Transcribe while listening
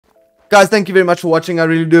Guys, thank you very much for watching. I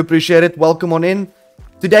really do appreciate it. Welcome on in.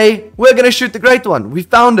 Today, we're going to shoot the great one. We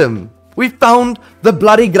found him. We found the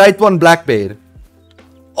bloody great one black bear.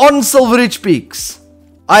 On Silver Ridge Peaks.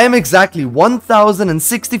 I am exactly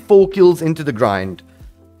 1,064 kills into the grind.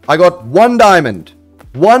 I got 1 diamond.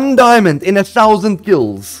 1 diamond in 1,000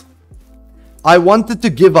 kills. I wanted to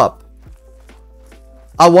give up.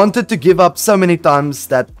 I wanted to give up so many times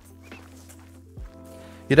that...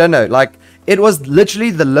 You don't know, like, it was literally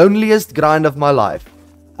the loneliest grind of my life.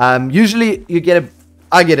 Usually,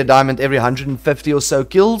 I get a diamond every 150 or so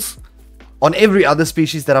kills. On every other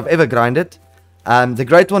species that I've ever grinded. The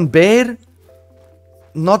great one bear...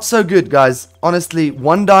 Not so good, guys. Honestly,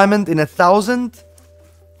 1 diamond in 1,000...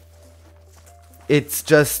 It's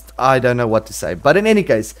just, I don't know what to say. But in any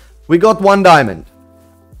case, we got 1 diamond.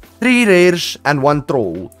 3 rares and 1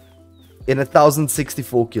 troll. In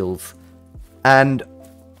 1,064 kills. And...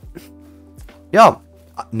 yeah,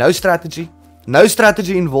 no strategy. No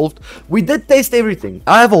strategy involved. We did test everything.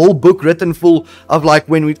 I have a whole book written full of like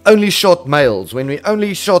when we only shot males. When we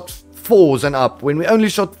only shot 4s and up. When we only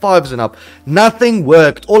shot 5s and up. Nothing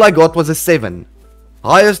worked. All I got was a 7.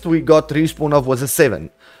 Highest we got respawn of was a 7.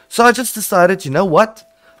 So I just decided, you know what?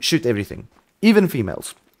 Shoot everything. Even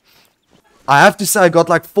females. I have to say I got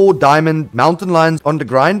like 4 diamond mountain lions on the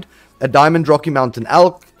grind. A diamond Rocky Mountain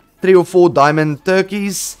elk. 3 or 4 diamond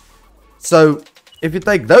turkeys. So, if you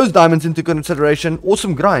take those diamonds into consideration,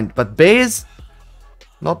 awesome grind. But bears,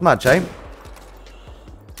 not much, eh?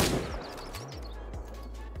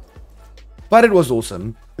 But it was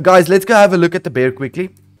awesome. Guys, let's go have a look at the bear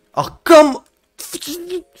quickly. Oh, come...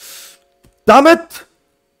 Damn it!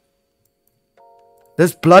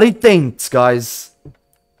 This bloody tent, guys.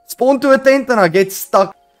 Spawn to a tent and I get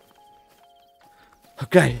stuck.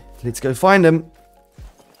 Okay, let's go find him.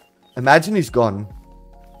 Imagine he's gone.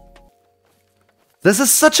 This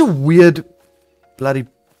is such a weird bloody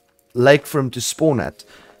lake for him to spawn at.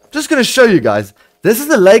 I'm just going to show you guys. This is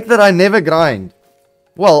the lake that I never grind.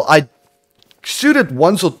 Well, I shoot it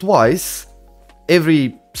once or twice.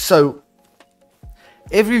 Every so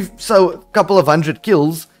couple of 100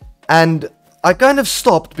 kills. And I kind of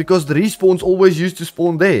stopped because the respawns always used to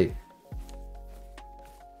spawn there.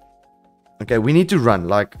 Okay, we need to run.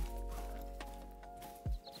 Like...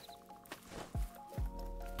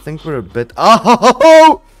 I think we're a bit...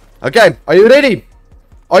 Oh! Okay, are you ready?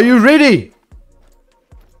 Are you ready?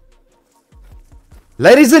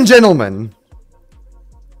 Ladies and gentlemen,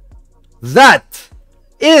 that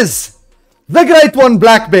is the great one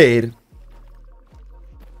black bear.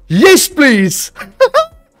 Yes, please.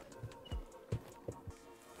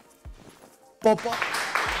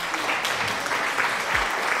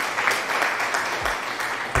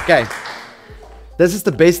 Okay, this is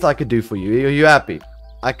the best I could do for you. Are you happy?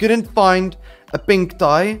 I couldn't find a pink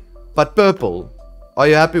tie, but purple. Are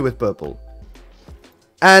you happy with purple?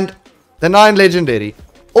 And the 9 legendary.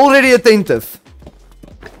 Already attentive.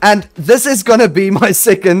 And this is gonna be my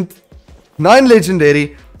second 9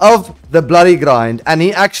 legendary of the bloody grind. And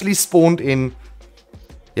he actually spawned in...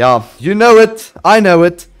 Yeah, you know it. I know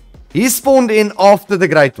it. He spawned in after the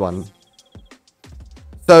great one.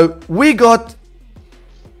 So, we got...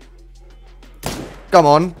 Come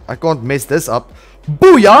on, I can't mess this up.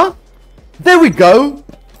 Booyah! There we go!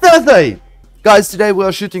 Thursday! Guys, today we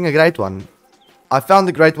are shooting a great one. I found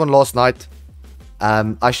the great one last night.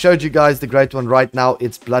 I showed you guys the great one right now.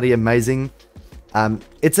 It's bloody amazing.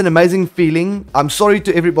 It's an amazing feeling. I'm sorry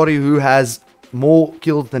to everybody who has more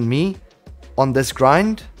kills than me on this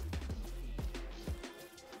grind.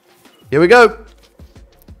 Here we go.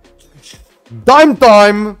 Dime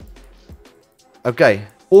time! Okay,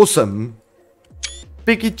 awesome.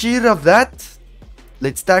 Picky cheer of that.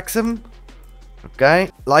 Let's tax him. Okay.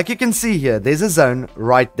 Like you can see here, there's a zone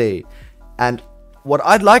right there. And what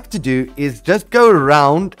I'd like to do is just go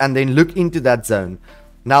around and then look into that zone.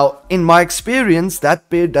 Now, in my experience, that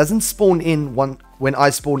bear doesn't spawn in when I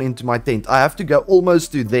spawn into my tent. I have to go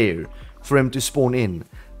almost to there for him to spawn in.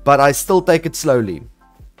 But I still take it slowly.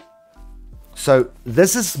 So,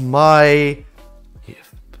 this is my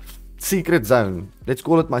secret zone. Let's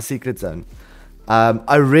call it my secret zone.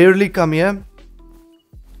 I rarely come here.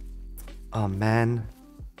 Oh, man.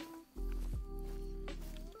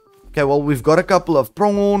 Okay, well, we've got a couple of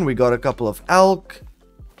pronghorn. We got a couple of elk.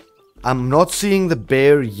 I'm not seeing the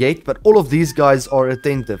bear yet, but all of these guys are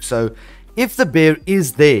attentive. So, if the bear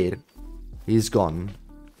is there, he's gone.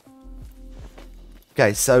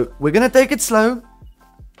 Okay, so we're going to take it slow.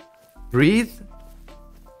 Breathe.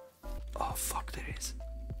 Oh, fuck, there he is.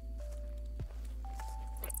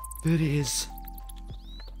 There he is.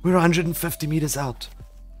 We're 150 meters out.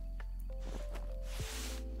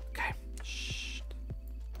 Okay.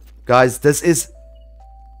 Guys, this is...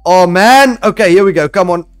 Oh, man. Okay, here we go. Come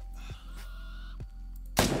on.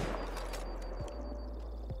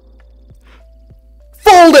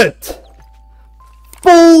 Fold it!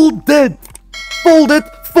 Fold it! Fold it!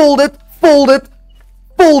 Fold it! Fold it!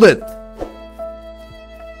 Fold it!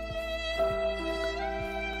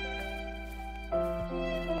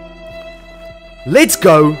 Let's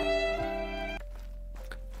go!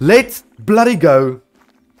 Let's bloody go!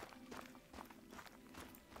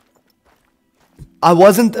 I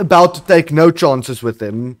wasn't about to take no chances with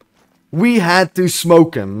him. We had to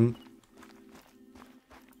smoke him.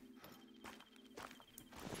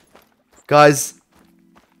 Guys.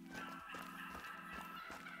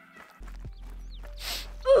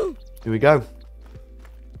 Here we go.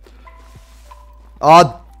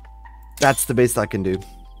 Oh, that's the best I can do.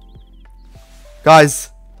 Guys.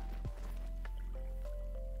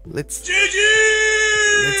 Let's do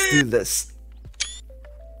this.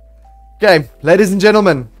 Okay, ladies and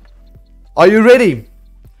gentlemen. Are you ready?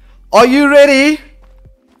 Are you ready?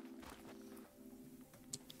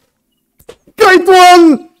 Great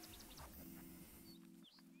one!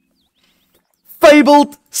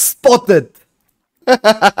 Fabled spotted.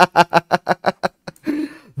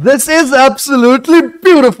 This is absolutely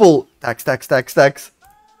beautiful. Tax, tax, tax, tax.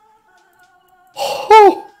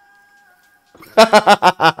 Oh.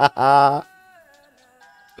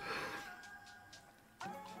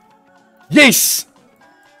 Yes!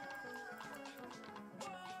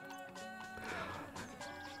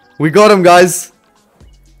 We got him, guys.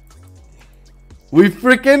 We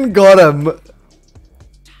freaking got him.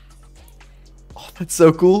 Oh, that's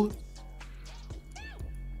so cool.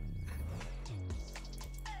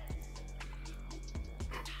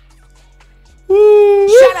 Woo.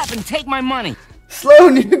 Shut up and take my money.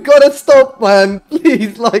 Sloan, you gotta stop, man.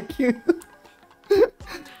 Please, like you.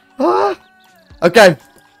 Ah. Okay.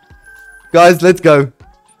 Guys, let's go.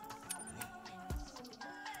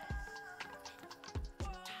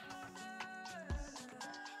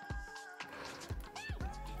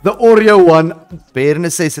 The Oreo one, bare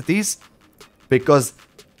necessities, because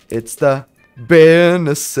it's the bare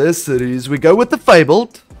necessities. We go with the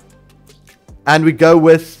Fabled, and we go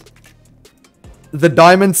with the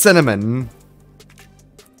Diamond Cinnamon.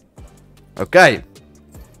 Okay.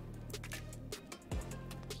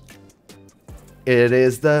 It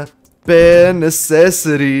is the bare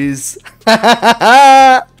necessities.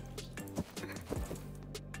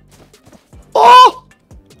 Oh!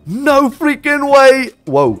 No freaking way!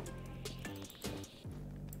 Whoa.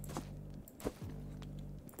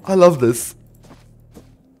 I love this.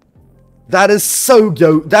 That is so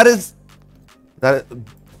dope. That is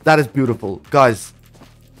beautiful, guys.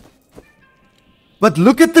 But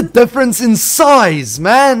look at the difference in size,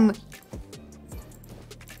 man.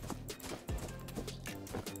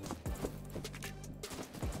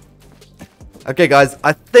 Okay, guys,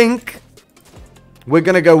 I think we're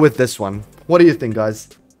gonna go with this one. What do you think, guys?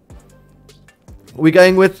 We're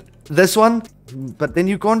going with this one, but then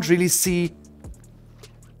you can't really see.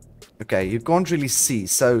 Okay, you can't really see,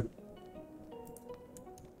 so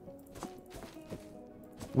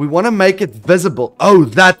we want to make it visible. Oh,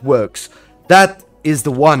 that works. That is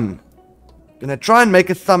the one. Gonna try and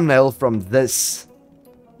make a thumbnail from this.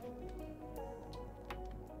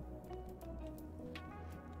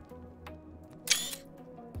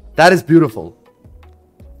 That is beautiful.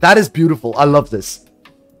 That is beautiful. I love this.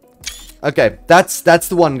 Okay, that's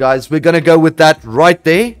the one, guys. We're gonna go with that right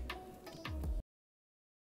there.